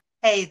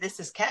Hey, this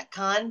is Kat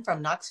Kahn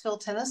from Knoxville,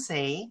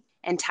 Tennessee,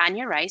 And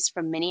Tanya Rice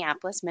from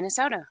Minneapolis,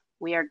 Minnesota.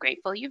 We are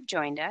grateful you've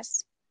joined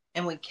us.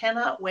 and we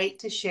cannot wait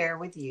to share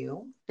with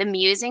you. The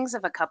musings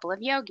of a couple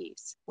of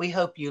yogis. We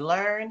hope you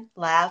learn,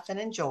 laugh, and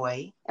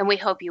enjoy And we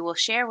hope you will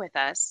share with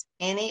us.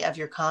 any of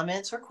your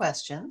comments or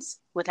questions.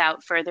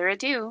 Without further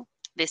ado,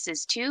 this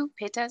is Two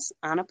Pittas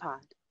on a Pod.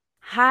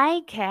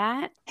 Hi,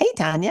 Kat. Hey,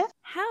 Tanya.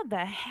 How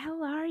the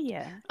hell are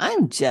you?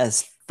 I'm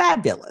just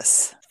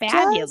fabulous. Just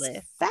Fabulous.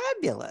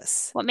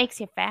 fabulous. What makes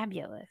you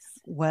fabulous?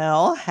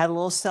 Well, had a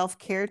little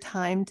self-care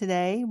time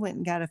today. Went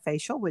and got a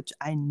facial, which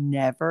I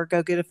never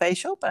go get a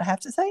facial, but I have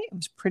to say it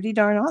was pretty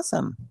darn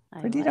awesome.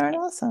 Pretty darn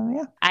awesome,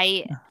 yeah.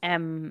 I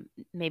am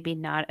maybe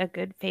not a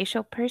good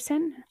facial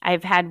person.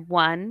 I've had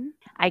one.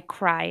 I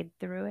cried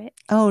through it.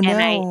 Oh, And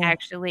I no.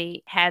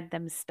 actually had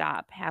them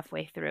stop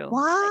halfway through.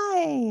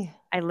 Why?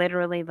 I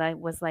literally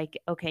was like,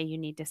 okay, you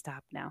need to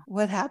stop now.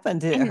 What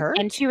happened? Did it And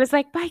hurt? she was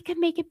like, but I could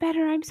make it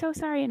better. I'm so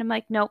sorry. And I'm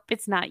like, nope,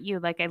 it's not you.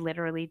 Like, I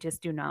literally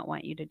just do not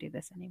want you to do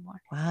this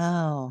anymore.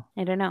 Wow.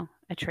 I don't know.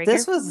 A trigger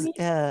This for was, me?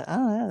 I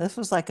don't know. This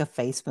was like a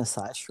face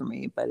massage for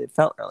me, but it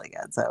felt really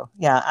good. So,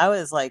 yeah, I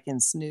was like in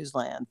snooze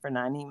land for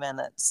 90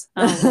 minutes.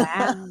 Oh,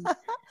 wow.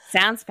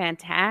 Sounds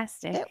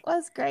fantastic. It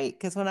was great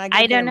because when I go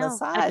I get a don't know. A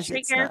massage,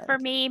 it's trigger not, for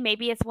me.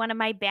 Maybe it's one of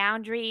my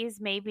boundaries.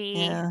 Maybe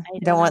yeah, I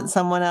you don't don't want know.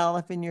 someone all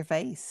up in your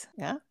face.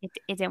 Yeah. It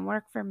didn't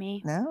work for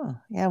me. No.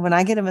 Yeah. When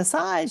I get a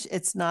massage,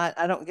 it's not,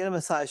 I don't get a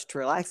massage to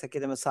relax. I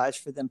get a massage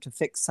for them to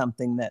fix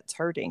something that's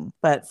hurting.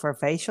 But for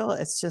facial,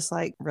 it's just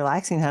like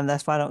relaxing time.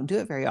 That's why I don't do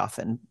it very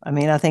often. I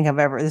mean, I think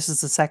this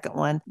is the second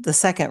one, the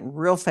second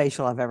real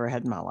facial I've ever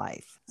had in my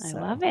life. I So,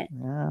 love it.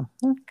 yeah.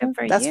 Good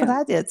for That's what you.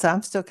 I did. So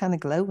I'm still kind of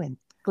glowing.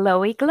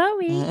 Glowy,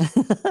 glowy.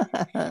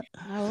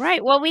 All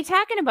right. What are we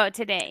talking about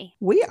today?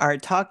 We are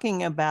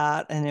talking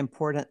about an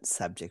important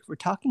subject. We're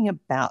talking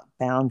about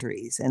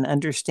boundaries and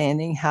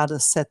understanding how to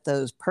set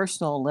those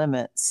personal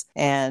limits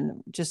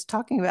and just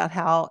talking about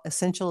how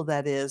essential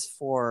that is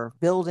for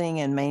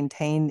building and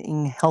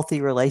maintaining healthy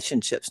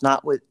relationships,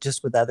 not with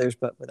just with others,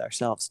 but with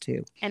ourselves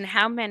too. And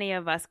how many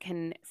of us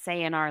can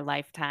say in our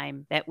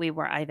lifetime that we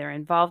were either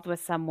involved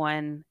with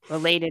someone,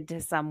 related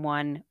to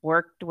someone,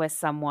 worked with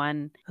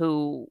someone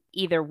who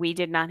either we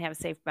did not have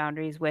safe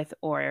boundaries with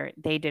or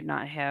they did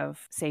not have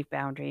safe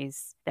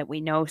boundaries, that we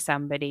know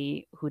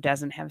somebody who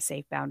doesn't have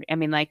safe boundaries? I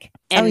mean, like,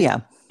 Oh,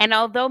 yeah. and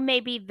although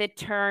maybe the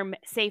term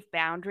safe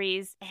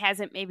boundaries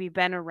hasn't maybe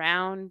been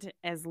around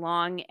as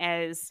long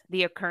as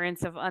the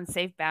occurrence of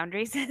unsafe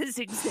boundaries has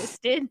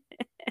existed,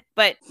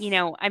 but,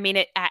 I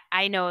mean,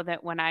 I know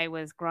that when I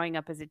was growing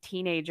up as a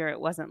teenager, it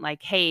wasn't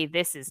like, hey,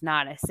 this is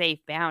not a safe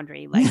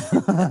boundary. Like,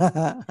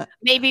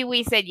 maybe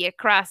we said you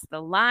crossed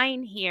the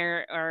line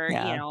here, or,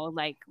 Yeah.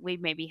 like we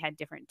maybe had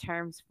different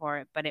terms for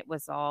it, but it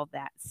was all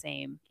that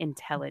same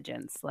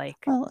intelligence. Like,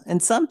 Well,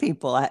 and some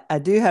people, I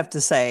do have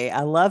to say,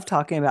 I love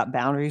talking about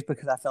boundaries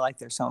because I feel like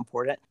they're so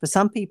important. But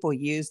some people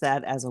use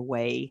that as a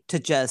way to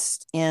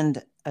just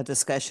end a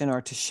discussion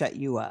or to shut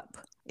you up.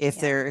 If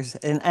Yeah.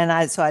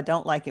 there's, so I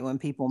don't like it when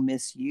people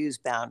misuse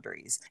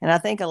boundaries. And I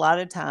think a lot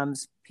of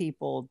times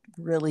people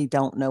really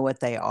don't know what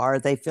they are.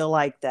 They feel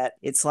like that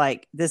it's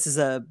like, this is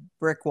a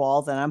brick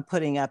wall that I'm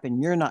putting up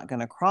and you're not going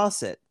to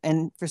cross it.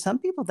 And for some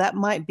people, that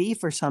might be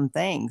for some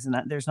things, and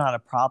there's not a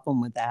problem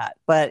with that.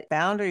 But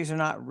boundaries are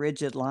not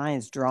rigid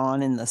lines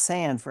drawn in the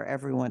sand for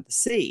everyone to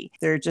see.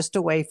 They're just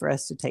a way for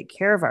us to take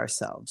care of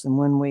ourselves. And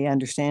when we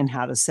understand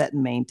how to set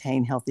and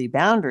maintain healthy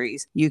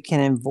boundaries, you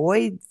can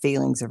avoid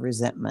feelings of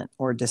resentment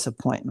or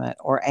disappointment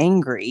or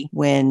angry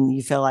when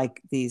you feel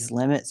like these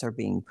limits are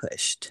being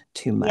pushed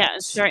too much. Yeah,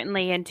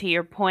 certainly. And to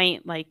your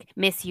point, like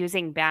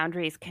misusing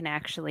boundaries can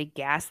actually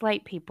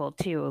gaslight people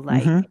too.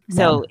 Like,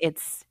 so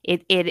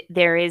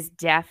there is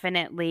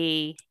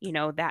definitely,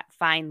 that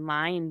fine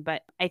line.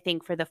 But I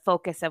think for the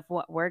focus of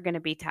what we're going to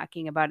be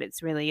talking about,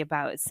 it's really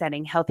about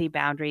setting healthy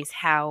boundaries,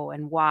 how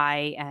and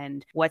why,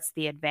 and what's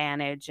the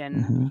advantage,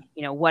 and,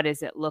 what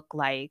does it look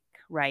like?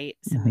 Right.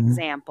 Some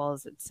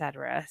examples,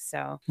 etc.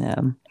 So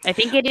Yeah. I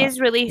think it is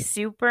really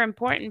super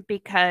important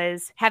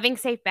because having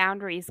safe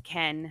boundaries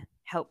can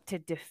help to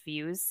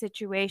diffuse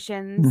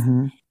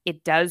situations.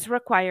 It does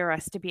require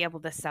us to be able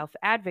to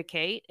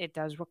self-advocate. It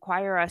does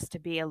require us to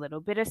be a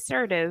little bit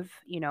assertive,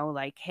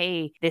 like,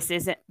 hey, this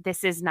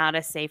is not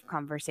a safe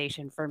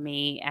conversation for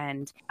me.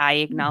 And I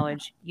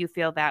acknowledge you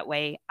feel that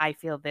way. I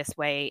feel this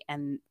way.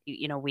 And,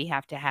 we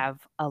have to have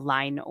a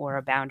line or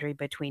a boundary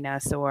between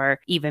us, or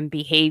even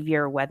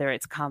behavior, whether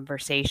it's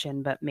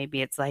conversation, but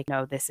maybe it's like,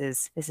 no, this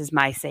is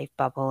my safe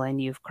bubble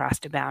and you've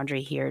crossed a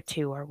boundary here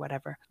too, or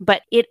whatever.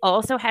 But it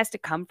also has to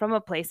come from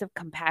a place of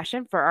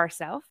compassion for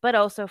ourselves, but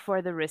also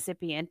for the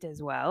recipient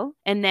as well.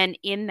 And then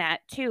in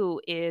that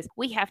too is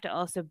we have to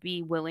also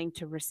be willing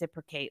to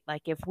reciprocate.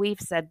 Like if we've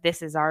said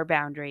this is our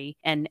boundary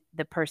and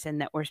the person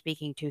that we're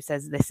speaking to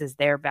says this is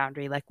their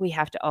boundary, like we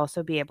have to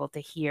also be able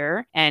to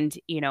hear and,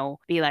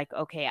 be like,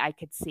 okay, I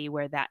could see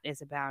where that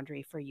is a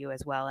boundary for you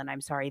as well. And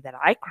I'm sorry that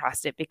I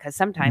crossed it, because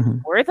sometimes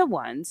we're the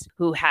ones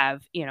who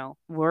have,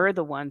 we're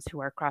the ones who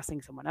are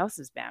crossing someone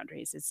else's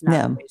boundaries. It's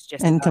not always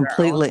just and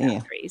completely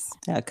boundaries.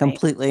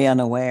 Completely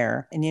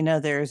unaware. And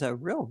there's a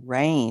real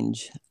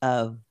range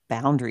of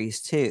boundaries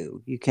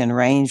too. You can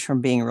range from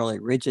being really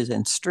rigid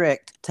and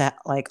strict to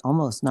like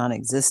almost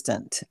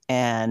non-existent.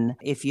 And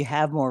if you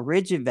have more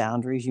rigid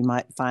boundaries, you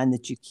might find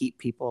that you keep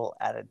people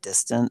at a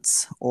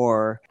distance,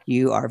 or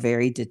you are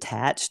very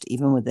detached,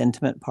 even with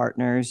intimate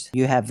partners.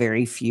 You have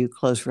very few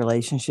close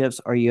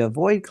relationships, or you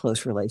avoid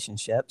close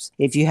relationships.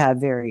 If you have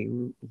very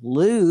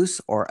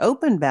loose or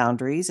open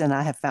boundaries, and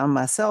I have found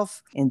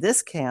myself in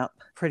this camp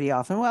pretty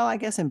often, well, I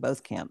guess in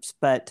both camps,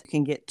 but you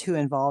can get too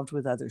involved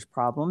with others'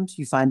 problems.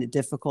 You find it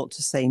difficult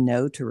to say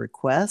no to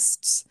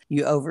requests.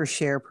 You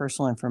overshare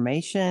personal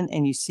information,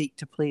 and you seek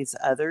to please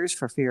others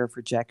for fear of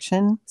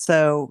rejection.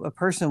 So a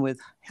person with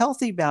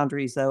healthy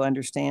boundaries, though,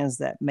 understands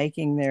that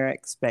making their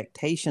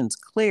expectations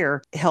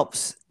clear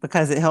helps,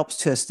 because it helps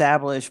to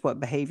establish what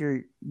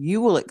behavior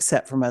you will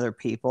accept from other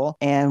people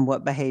and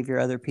what behavior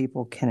other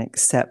people can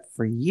accept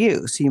for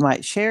you. So you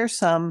might share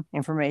some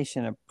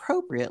information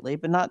appropriately,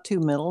 but not too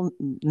little,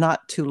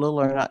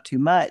 or not too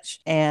much.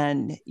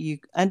 And you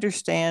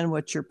understand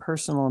what your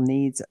personal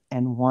needs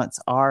and wants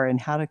are and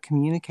how to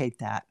communicate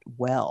that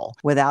well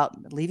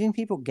without leaving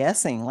people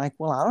guessing like,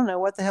 well, I don't know,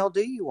 what the hell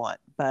do you want?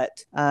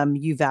 But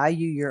you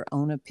value your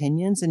own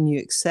opinions, and you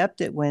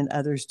accept it when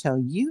others tell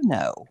you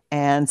no.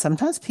 And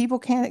sometimes people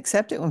can't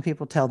accept it when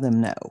people tell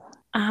them no.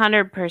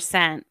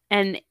 100%.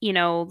 And,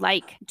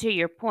 like to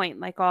your point,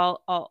 like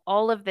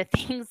all of the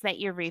things that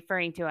you're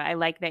referring to, I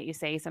like that you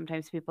say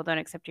sometimes people don't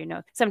accept your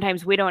no.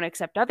 Sometimes we don't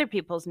accept other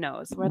people's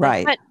no's. We're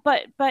right. like,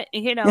 but, like,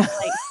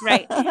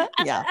 right.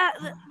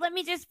 Let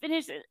me just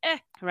finish.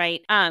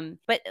 Right.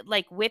 But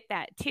like with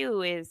that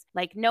too is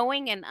like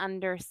knowing and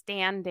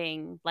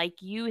understanding,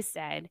 like you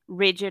said,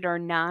 rigid or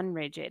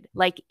non-rigid.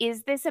 Like,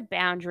 is this a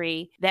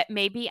boundary that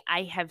maybe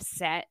I have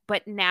set,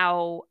 but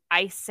now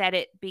I set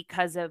it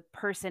because of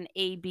person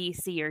A, B,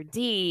 C, or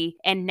D.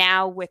 And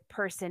now with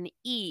person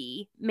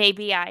E,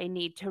 maybe I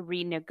need to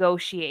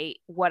renegotiate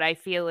what I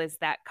feel is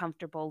that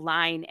comfortable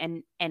line.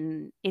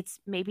 And it's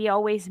maybe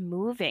always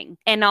moving.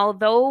 And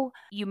although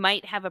you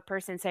might have a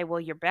person say, well,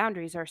 your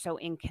boundaries are so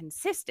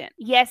inconsistent.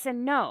 Yes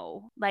and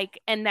no.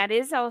 Like, and that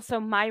is also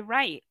my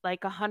right,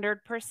 like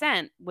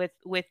 100%.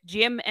 With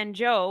Jim and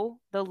Joe,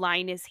 the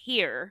line is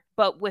here.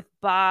 But with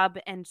Bob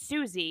and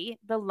Susie,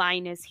 the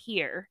line is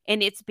here.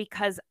 And it's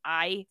because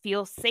I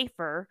feel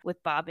safer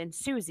with Bob and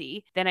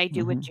Susie than I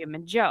do with Jim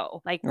and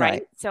Joe. Like,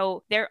 right?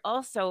 So there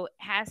also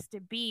has to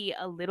be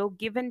a little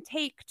give and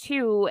take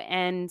too.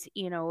 And,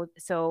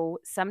 so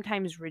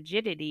sometimes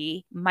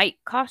rigidity might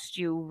cost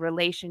you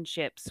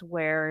relationships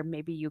where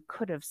maybe you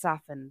could have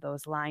softened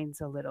those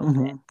lines a little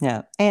bit.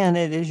 Yeah. And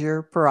it is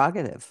your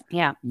prerogative.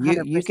 Yeah.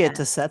 You get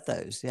to set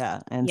those.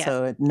 Yeah. And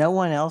so no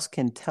one else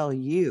can tell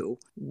you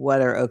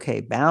what are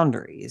okay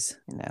boundaries,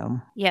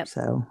 Yep.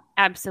 So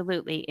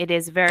absolutely. It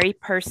is very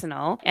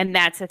personal. And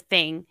that's a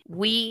thing.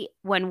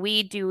 When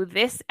we do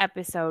this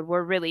episode,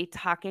 we're really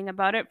talking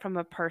about it from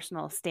a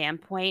personal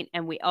standpoint.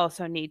 And we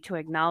also need to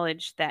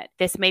acknowledge that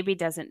this maybe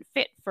doesn't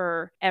fit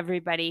for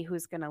everybody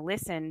who's going to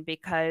listen,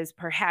 because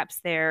perhaps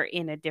they're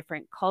in a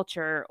different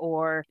culture,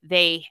 or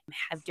they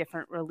have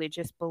different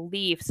religious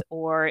beliefs,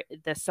 or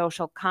the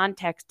social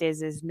context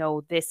is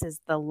no, this is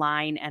the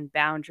line and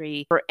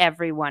boundary for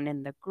everyone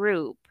in the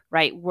group.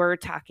 Right? We're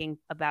talking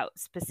about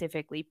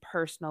specifically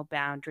personal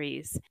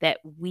boundaries that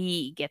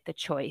we get the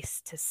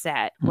choice to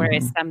set.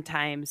 Whereas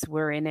sometimes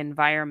we're in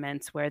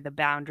environments where the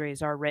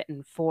boundaries are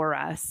written for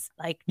us,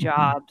 like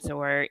jobs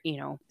or,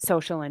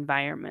 social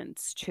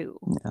environments too.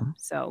 Yeah.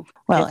 So,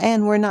 well,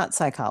 and we're not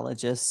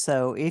psychologists.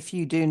 So if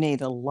you do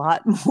need a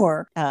lot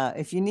more,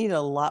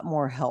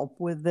 help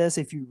with this,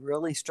 if you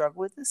really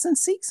struggle with this, then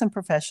seek some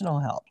professional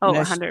help.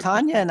 100%.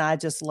 Tanya and I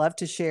just love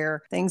to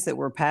share things that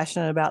we're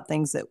passionate about,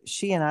 things that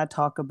she and I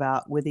talk about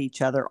with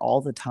each other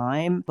all the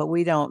time, but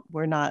we're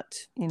not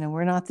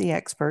the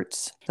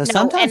experts. So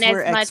sometimes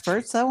we're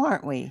experts though,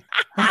 aren't we?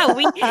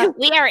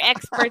 we are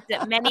experts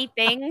at many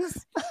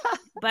things,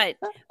 but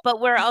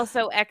we're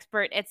also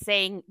expert at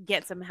saying,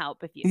 get some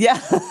help if you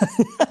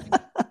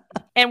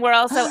And we're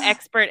also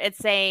expert at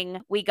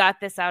saying we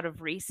got this out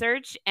of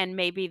research, and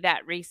maybe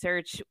that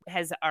research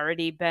has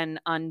already been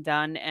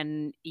undone,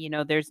 and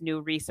there's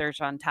new research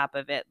on top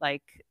of it.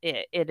 Like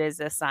it is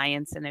a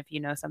science, and if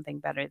you know something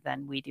better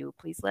than we do,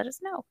 please let us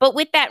know. But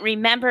with that,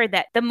 remember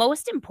that the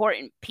most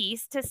important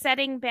piece to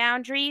setting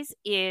boundaries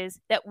is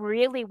that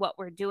really what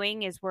we're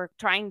doing is we're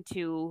trying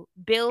to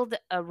build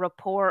a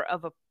rapport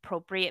of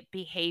appropriate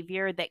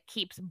behavior that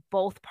keeps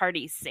both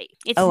parties safe.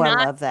 It's I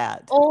not love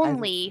that.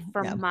 only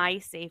for Yeah. my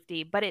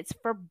safety, but it's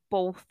for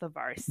both of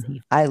our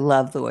safety. I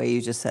love the way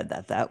you just said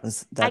that. I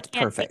That's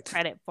can't perfect. take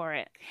credit for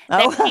it.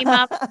 Oh.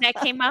 That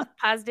came off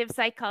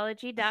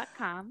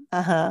positivepsychology.com.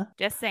 Uh-huh.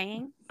 Just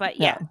saying. But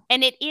Yeah.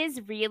 and it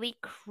is really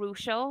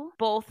crucial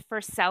both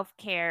for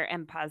self-care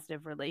and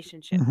positive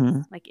relationships.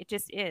 Like it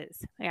just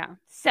is. Yeah.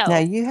 So now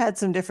you had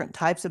some different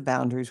types of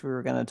boundaries we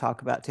were going to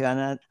talk about too.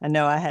 And I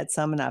know I had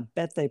some, and I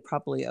bet they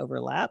probably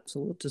overlap. So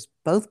we'll just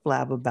both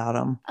blab about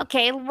them.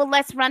 Okay, well,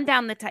 let's run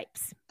down the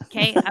types.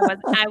 Okay,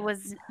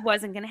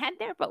 wasn't gonna head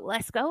there, but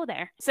let's go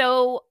there.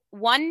 So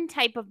one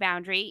type of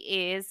boundary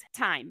is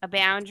time, a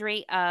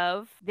boundary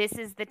of this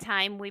is the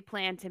time we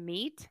plan to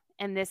meet,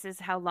 and this is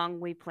how long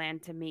we plan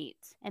to meet.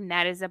 And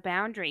that is a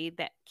boundary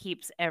that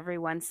keeps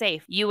everyone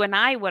safe. You and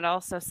I would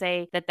also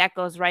say that that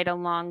goes right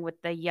along with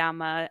the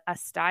Yama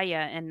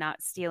Astaya and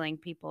not stealing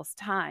people's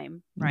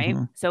time, right?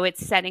 So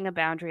it's setting a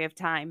boundary of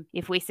time.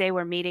 If we say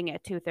we're meeting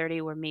at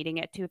 2:30, we're meeting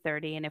at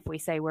 2:30. And if we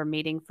say we're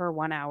meeting for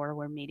 1 hour,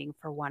 we're meeting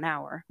for 1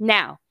 hour.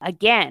 Now,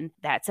 again,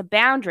 that's a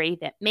boundary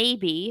that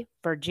maybe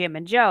for Jim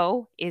and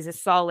Joe is a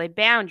solid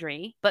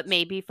boundary, but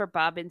maybe for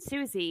Bob and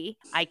Susie,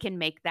 I can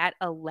make that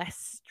a less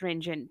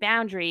stringent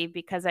boundary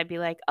because I'd be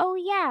like, oh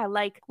yeah,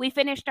 like we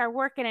finished our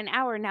work in an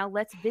hour. Now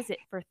let's visit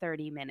for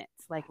 30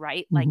 minutes. Like,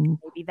 right? Like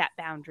maybe that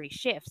boundary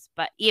shifts.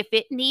 But if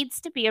it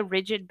needs to be a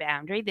rigid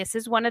boundary, this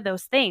is one of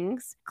those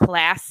things.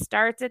 Class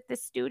starts at the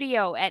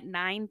studio at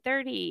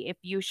 9:30. If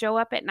you show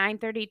up at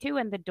 9:32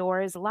 and the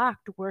door is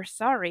locked, we're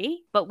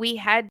sorry. But we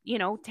had,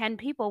 10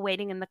 people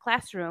waiting in the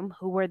classroom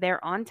who were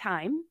there on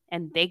time,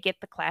 and they get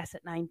the class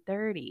at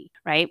 9:30,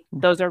 right?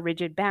 Those are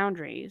rigid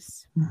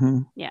boundaries.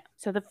 Yeah.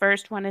 So the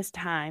first one is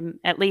time.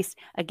 At least,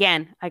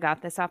 again, I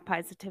got this off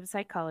Positive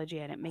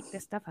Psychology. I didn't make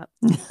this stuff up.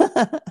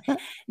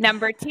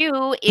 Number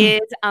 2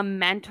 is a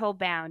mental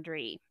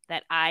boundary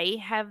that I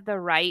have the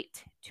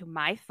right to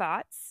my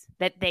thoughts,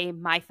 that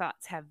my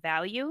thoughts have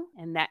value,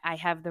 and that I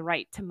have the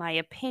right to my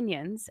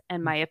opinions,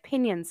 and my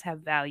opinions have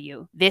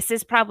value. This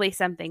is probably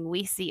something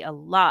we see a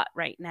lot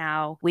right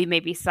now. We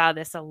maybe saw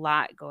this a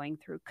lot going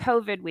through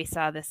COVID. We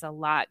saw this a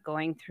lot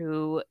going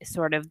through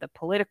sort of the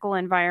political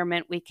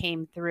environment we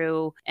came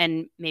through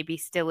and maybe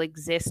still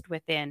exist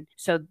within.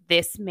 So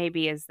this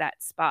maybe is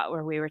that spot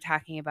where we were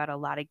talking about a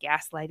lot of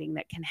gaslighting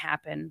that can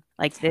happen.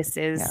 Like this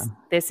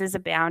is a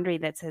boundary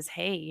that says,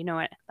 hey, you know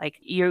what? Like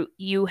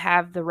you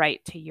have the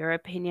right to your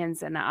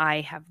opinions and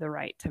I have the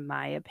right to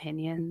my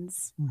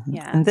opinions.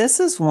 Yeah. And this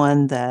is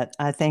one that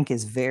I think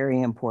is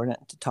very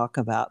important to talk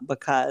about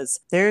because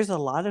there's a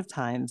lot of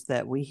times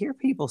that we hear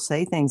people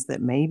say things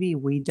that maybe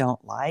we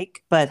don't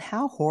like, but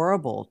how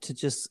horrible to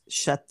just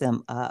shut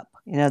them up.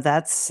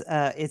 That's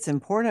it's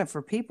important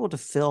for people to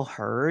feel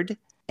heard.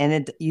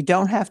 And you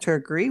don't have to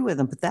agree with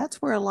them, but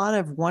that's where a lot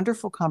of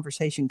wonderful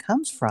conversation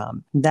comes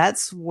from.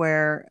 That's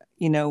where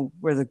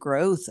the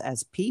growth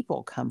as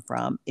people come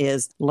from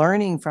is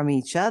learning from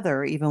each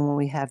other, even when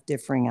we have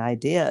differing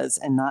ideas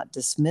and not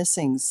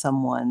dismissing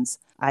someone's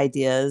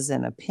ideas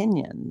and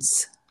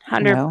opinions.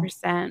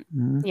 100%.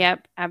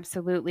 Yep,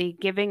 absolutely.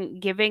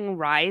 Giving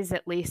rise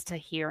at least to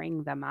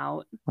hearing them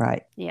out.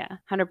 Right. Yeah,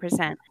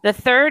 100%. The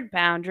third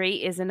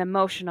boundary is an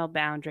emotional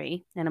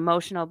boundary. An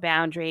emotional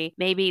boundary,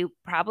 maybe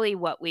probably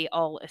what we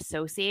all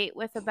associate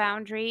with a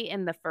boundary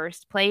in the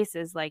first place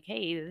is like,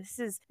 hey, this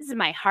is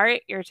my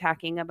heart you're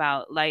talking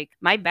about. Like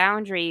my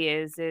boundary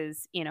is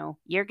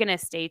you're going to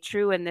stay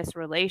true in this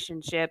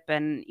relationship,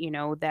 and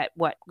that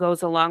what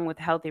goes along with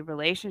a healthy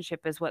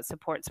relationship is what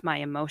supports my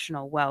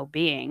emotional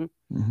well-being.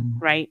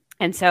 Right.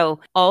 And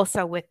so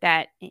also with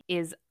that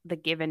is the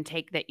give and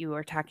take that you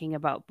were talking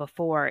about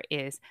before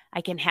is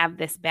I can have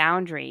this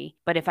boundary,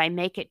 but if I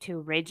make it too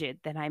rigid,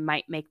 then I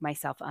might make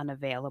myself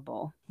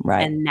unavailable.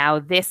 Right. And now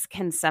this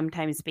can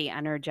sometimes be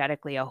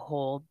energetically a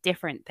whole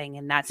different thing.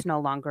 And that's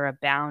no longer a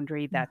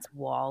boundary, that's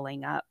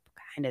walling up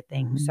kind of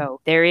thing. So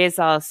there is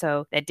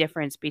also a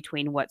difference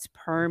between what's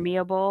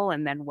permeable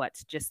and then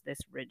what's just this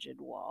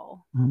rigid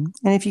wall. And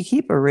if you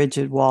keep a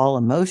rigid wall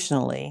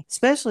emotionally,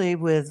 especially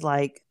with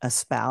like a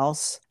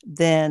spouse,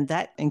 then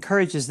that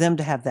encourages them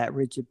to have that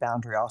rigid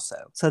boundary also.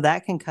 So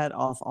that can cut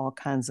off all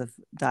kinds of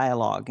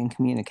dialogue and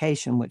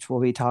communication, which we'll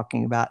be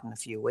talking about in a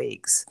few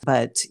weeks.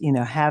 But,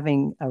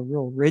 having a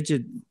real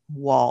rigid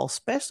wall,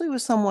 especially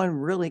with someone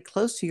really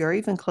close to you or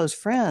even close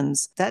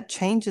friends, that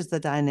changes the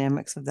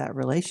dynamics of that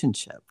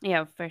relationship.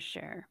 Yeah, for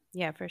sure.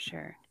 Yeah, for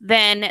sure.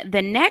 Then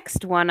the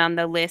next one on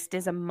the list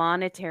is a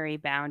monetary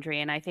boundary.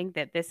 And I think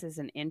that this is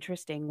an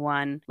interesting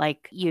one.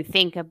 Like you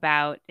think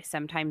about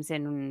sometimes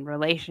in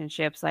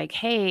relationships, like,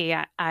 hey,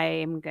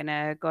 I'm going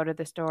to go to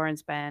the store and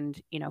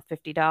spend,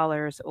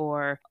 $50,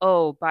 or,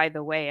 oh, by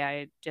the way,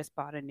 I just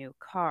bought a new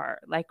car.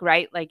 Like,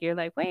 right. Like you're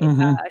like, wait,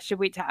 should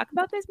we talk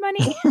about this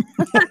money?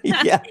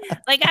 Yeah.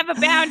 Like I have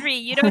a boundary.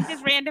 You don't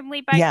just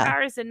randomly buy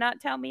cars and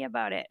not tell me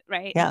about it.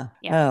 Right. Yeah.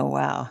 Oh,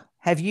 wow.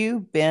 Have you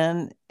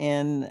been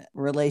in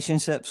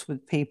relationships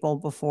with people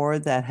before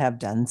that have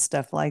done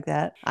stuff like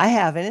that? I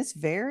have, and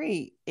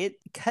it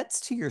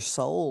cuts to your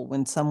soul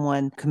when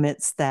someone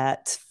commits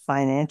that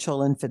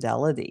financial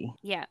infidelity.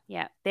 Yeah,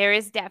 yeah. There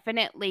is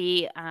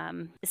definitely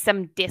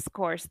some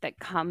discourse that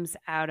comes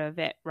out of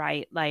it,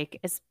 right? Like,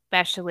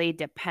 especially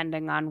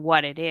depending on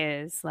what it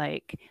is.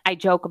 Like, I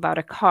joke about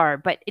a car,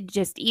 but it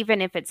just,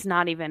 even if it's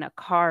not even a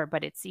car,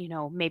 but it's,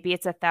 maybe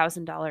it's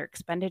 $1,000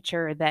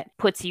 expenditure that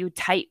puts you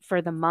tight for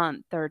the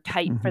month or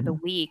tight for the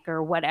week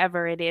or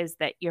whatever it is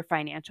that your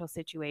financial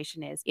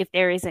situation is. If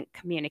there isn't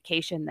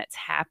communication that's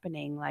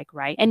happening, like,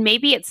 right. And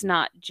maybe it's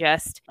not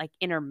just like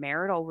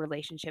intermarital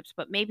relationships,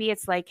 but maybe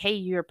it's like, hey,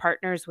 you're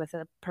partners with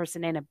a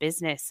person in a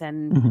business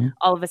and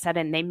all of a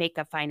sudden they make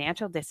a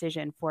financial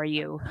decision for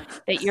you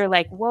that you're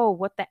like, whoa,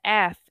 what the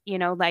F,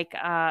 like,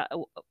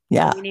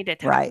 Yeah. we need to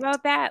talk Right.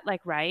 about that. Like,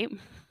 right.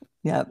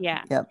 Yep.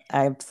 Yeah. Yep.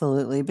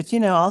 Absolutely. But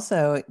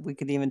also we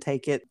could even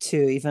take it to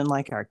even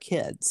like our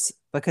kids,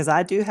 because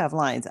I do have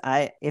lines.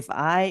 If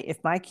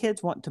my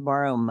kids want to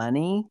borrow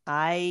money,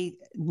 I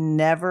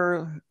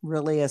never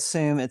really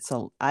assume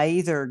I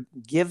either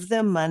give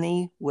them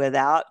money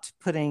without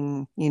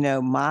putting,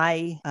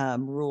 my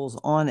rules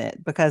on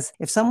it, because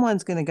if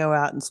someone's going to go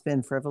out and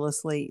spend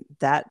frivolously,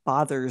 that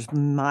bothers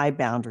my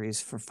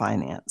boundaries for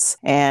finance.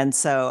 And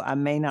so I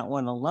may not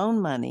want to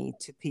loan money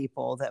to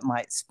people that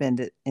might spend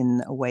it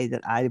in a way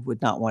that I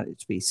would not want it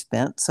to be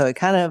spent. So it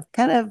kind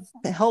of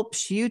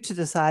helps you to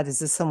decide, is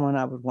this someone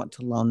I would want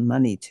to loan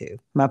money to?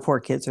 My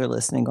poor kids are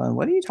listening going,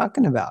 what are you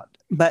talking about?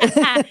 But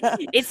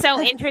it's so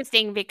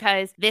interesting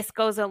because this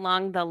goes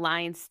along the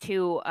lines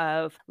too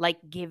of like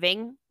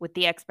giving with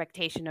the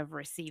expectation of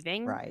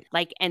receiving. Right.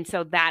 Like, and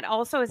so that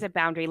also is a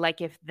boundary.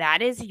 Like, if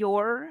that is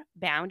your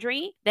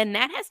boundary, then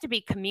that has to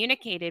be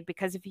communicated,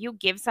 because if you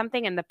give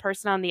something and the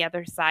person on the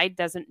other side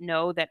doesn't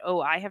know that,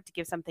 oh, I have to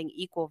give something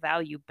equal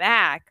value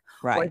back,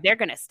 right, or they're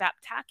going to stop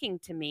talking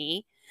to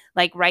me,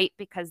 like, right,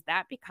 because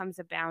that becomes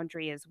a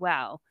boundary as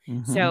well.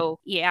 So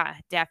yeah,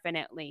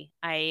 definitely.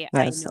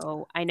 Yes.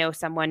 I know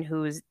someone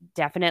who's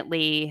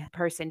definitely a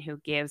person who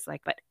gives,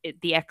 like, but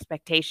the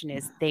expectation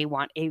is they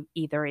want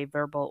either a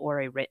verbal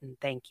or a written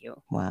thank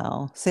you.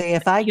 Wow. See,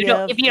 if you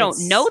don't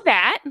know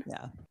that,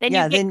 then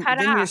you get cut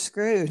then off. you're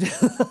screwed.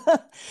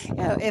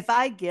 If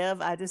I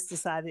give, I just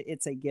decided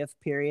it's a gift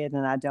period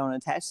and I don't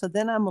attach. So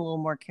then I'm a little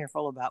more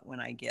careful about when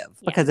I give,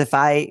 because if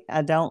I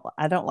don't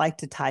like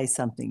to tie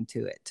something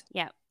to it.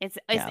 Yeah. It's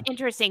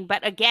interesting,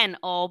 but again,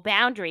 all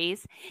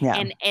boundaries. Yeah.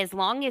 And as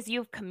long as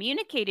you've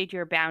communicated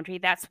your boundary,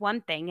 that's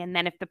one thing. And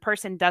then if the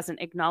person doesn't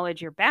acknowledge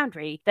your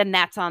boundary, then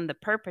that's on the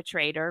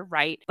perpetrator,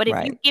 right? But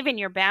if you've given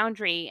your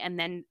boundary and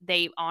then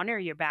they honor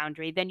your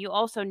boundary, then you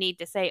also need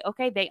to say,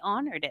 okay, they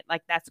honored it.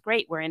 Like, that's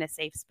great. We're in a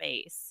safe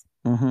space.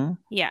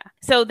 Yeah.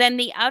 So then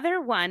the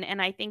other one,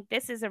 and I think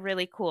this is a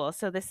really cool.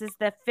 So this is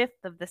the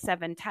 5th of the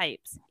 7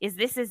 types,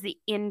 this is the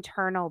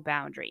internal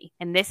boundary.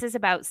 And this is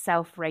about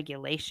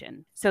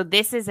self-regulation. So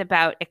this is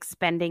about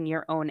expending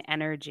your own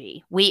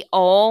energy. We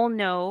all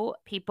know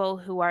people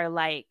who are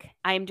like,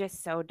 I'm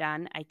just so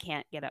done, I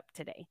can't get up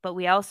today. But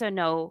we also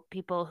know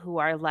people who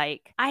are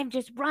like, I'm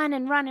just run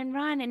and run and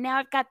run, and now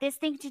I've got this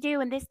thing to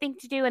do and this thing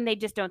to do, and they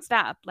just don't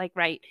stop. Like,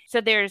 right.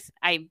 So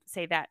I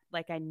say that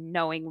like I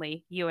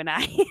knowingly, you and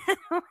I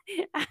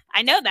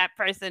I know that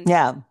person.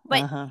 Yeah.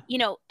 But,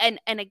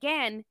 and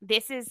again,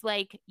 this is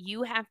like,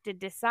 you have to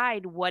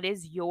decide what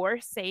is your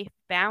safe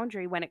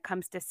boundary when it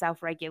comes to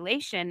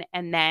self-regulation.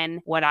 And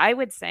then what I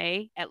would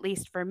say, at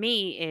least for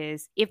me,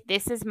 is if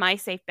this is my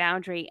safe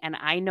boundary and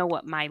I know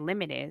what my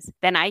limit is,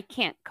 then I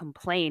can't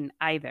complain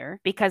either,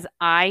 because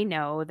I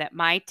know that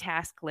my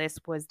task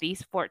list was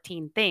these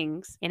 14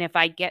 things. And if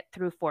I get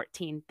through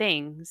 14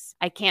 things,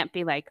 I can't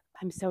be like,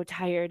 I'm so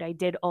tired, I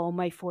did all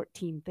my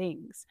 14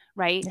 things,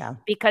 right? Yeah.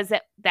 Because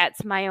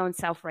that's my own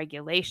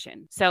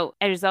self-regulation. So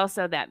there's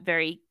also that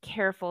very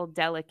careful,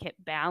 delicate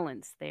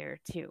balance there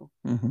too.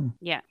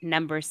 Yeah.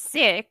 Number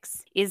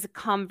 6 is a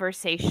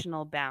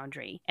conversational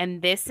boundary.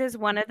 And this is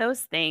one of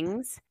those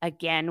things,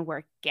 again,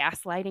 where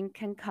gaslighting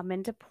can come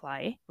into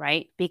play,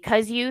 right?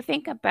 Because you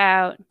think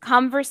about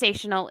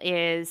conversational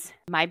is,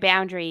 my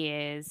boundary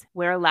is,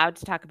 we're allowed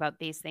to talk about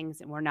these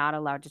things and we're not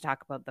allowed to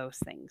talk about those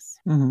things.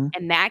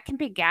 And that can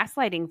be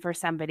gaslighting for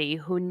somebody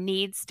who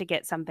needs to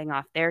get something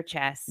off their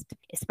chest,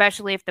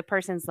 especially if the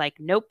person's like,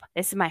 nope,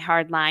 this is my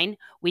hard line.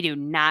 We do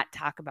not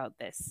talk about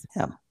this.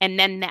 Yeah. And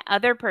then the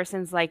other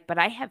person's like, but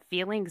I have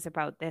feelings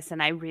about this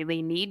and I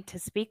really need to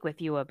speak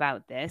with you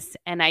about this.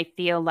 And I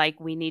feel like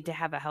we need to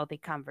have a healthy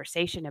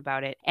conversation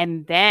about it.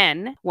 And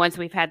then once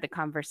we've had the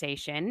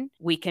conversation,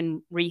 we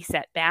can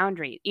reset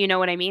boundaries. You know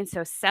what I mean?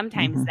 So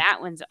sometimes that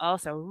one's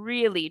also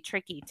really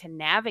tricky to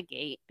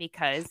navigate,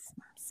 because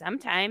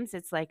sometimes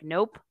it's like,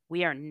 nope,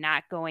 we are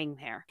not going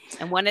there.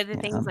 And one of the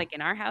things like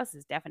in our house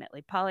is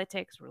definitely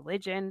politics,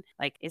 religion.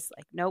 Like, it's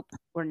like, nope,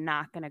 we're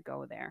not going to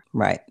go there.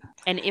 Right.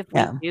 And if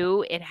we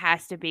do, it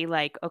has to be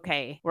like,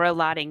 okay, we're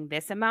allotting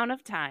this amount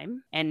of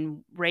time,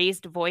 and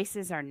raised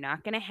voices are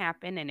not going to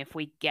happen. And if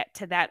we get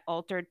to that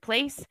altered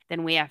place,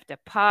 then we have to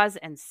pause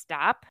and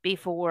stop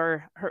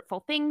before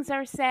hurtful things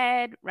are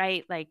said,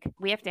 right? Like,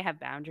 we have to have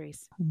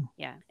boundaries.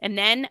 Yeah. And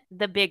then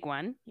the big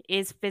one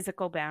is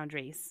physical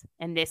boundaries.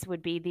 And this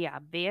would be the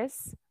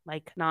obvious,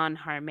 like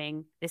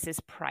non-harming. This is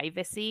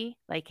privacy.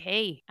 Like,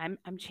 hey, I'm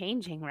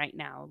changing right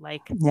now.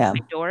 Like, my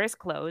door is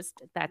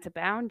closed. That's a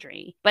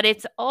boundary. But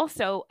it's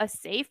also a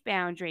safe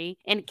boundary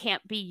and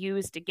can't be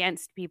used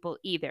against people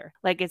either.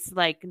 Like, it's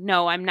like,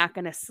 no, I'm not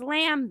going to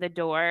slam the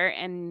door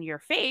in your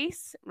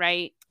face,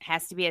 right?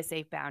 Has to be a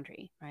safe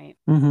boundary, right?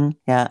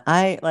 Yeah.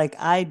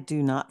 I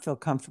do not feel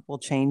comfortable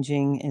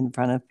changing in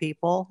front of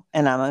people,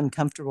 and I'm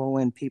uncomfortable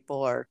when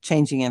people are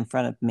changing in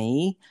front of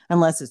me,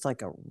 unless it's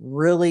like a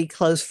really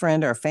close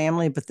friend or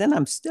family, but then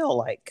I'm still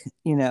like,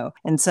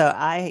 and so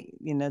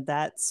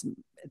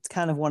it's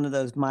kind of one of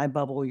those my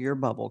bubble, your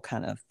bubble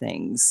kind of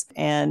things.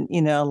 And,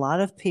 a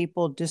lot of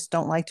people just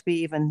don't like to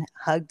be even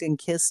hugged and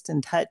kissed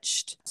and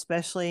touched,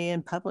 especially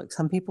in public.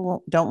 Some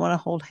people don't want to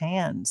hold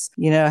hands.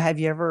 Have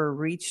you ever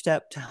reached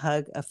up to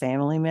hug a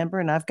family member?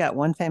 And I've got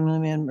one family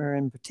member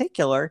in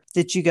particular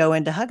that you go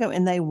in to hug them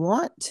and they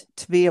want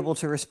to be able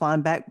to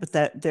respond back, but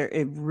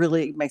it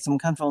really makes them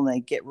uncomfortable and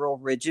they get real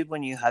rigid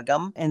when you hug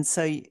them. And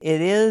so it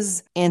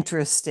is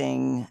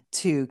interesting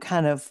to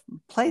kind of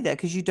play that,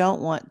 because you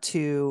don't want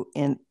to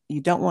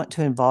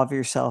involve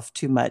yourself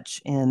too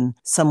much in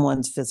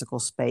someone's physical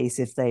space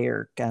if they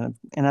are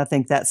and I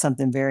think that's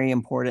something very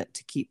important,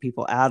 to keep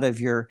people out of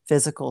your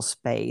physical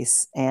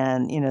space.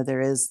 And, there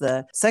is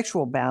the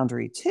sexual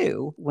boundary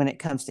too, when it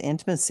comes to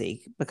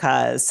intimacy,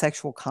 because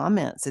sexual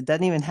comments, it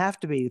doesn't even have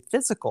to be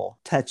physical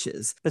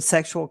touches, but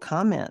sexual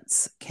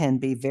comments can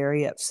be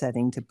very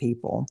upsetting to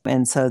people.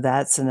 And so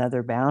that's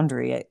another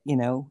boundary.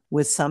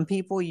 With some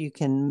people, you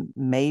can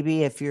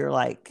maybe, if you're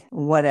like,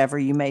 whatever,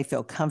 you may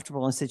feel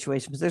comfortable in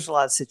situations, but there's a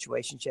lot of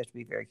situations you have to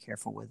be very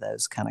careful with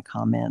those kind of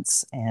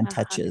comments and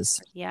touches.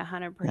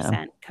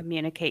 100%.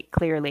 Communicate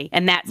clearly.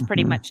 And that's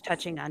pretty much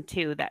touching on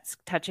too. That's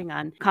touching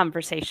on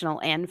conversational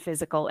and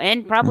physical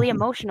and probably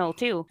emotional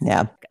too.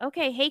 Yeah.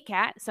 Okay. Hey,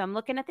 Kat. So I'm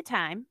looking at the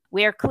time.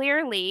 We are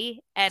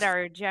clearly at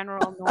our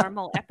general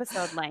normal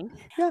episode length.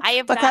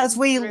 Because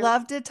we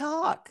love to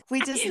talk. We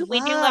do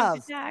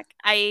love to talk.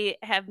 I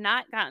have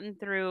not gotten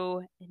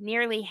through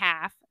nearly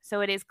half.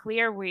 So it is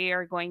clear we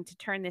are going to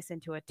turn this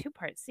into a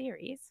 2-part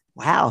series.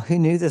 Wow, who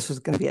knew this was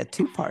going to be a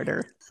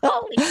 2-parter?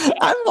 Holy shit.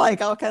 I'm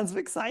like all kinds of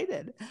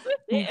excited.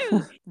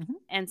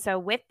 And so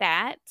with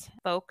that,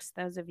 folks,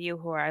 those of you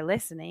who are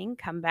listening,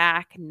 come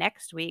back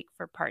next week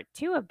for part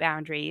 2 of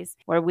Boundaries,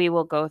 where we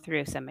will go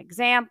through some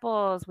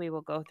examples. We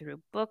will go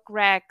through book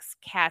recs.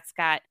 Kat's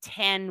got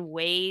 10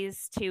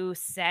 ways to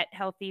set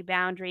healthy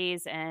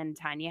boundaries, and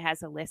Tanya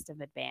has a list of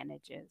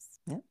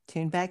advantages. Yep.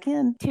 Tune back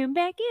in.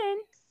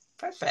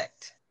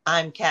 Perfect.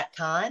 I'm Kat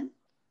Kahn.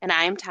 And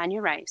I'm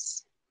Tanya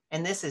Rice.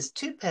 And this is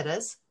Two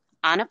Pittas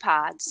on a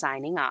Pod,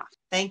 signing off.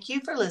 Thank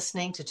you for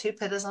listening to Two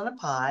Pittas on a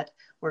Pod.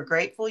 We're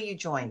grateful you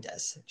joined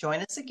us.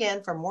 Join us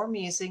again for more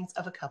musings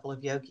of a couple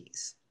of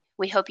yogis.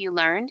 We hope you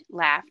learned,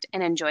 laughed,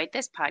 and enjoyed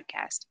this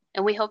podcast.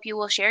 And we hope you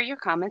will share your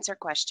comments or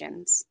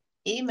questions.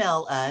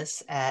 Email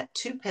us at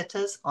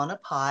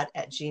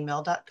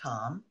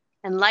twopittasonapod@gmail.com.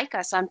 And like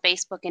us on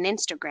Facebook and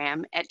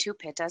Instagram at Two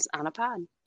Pittas on a Pod.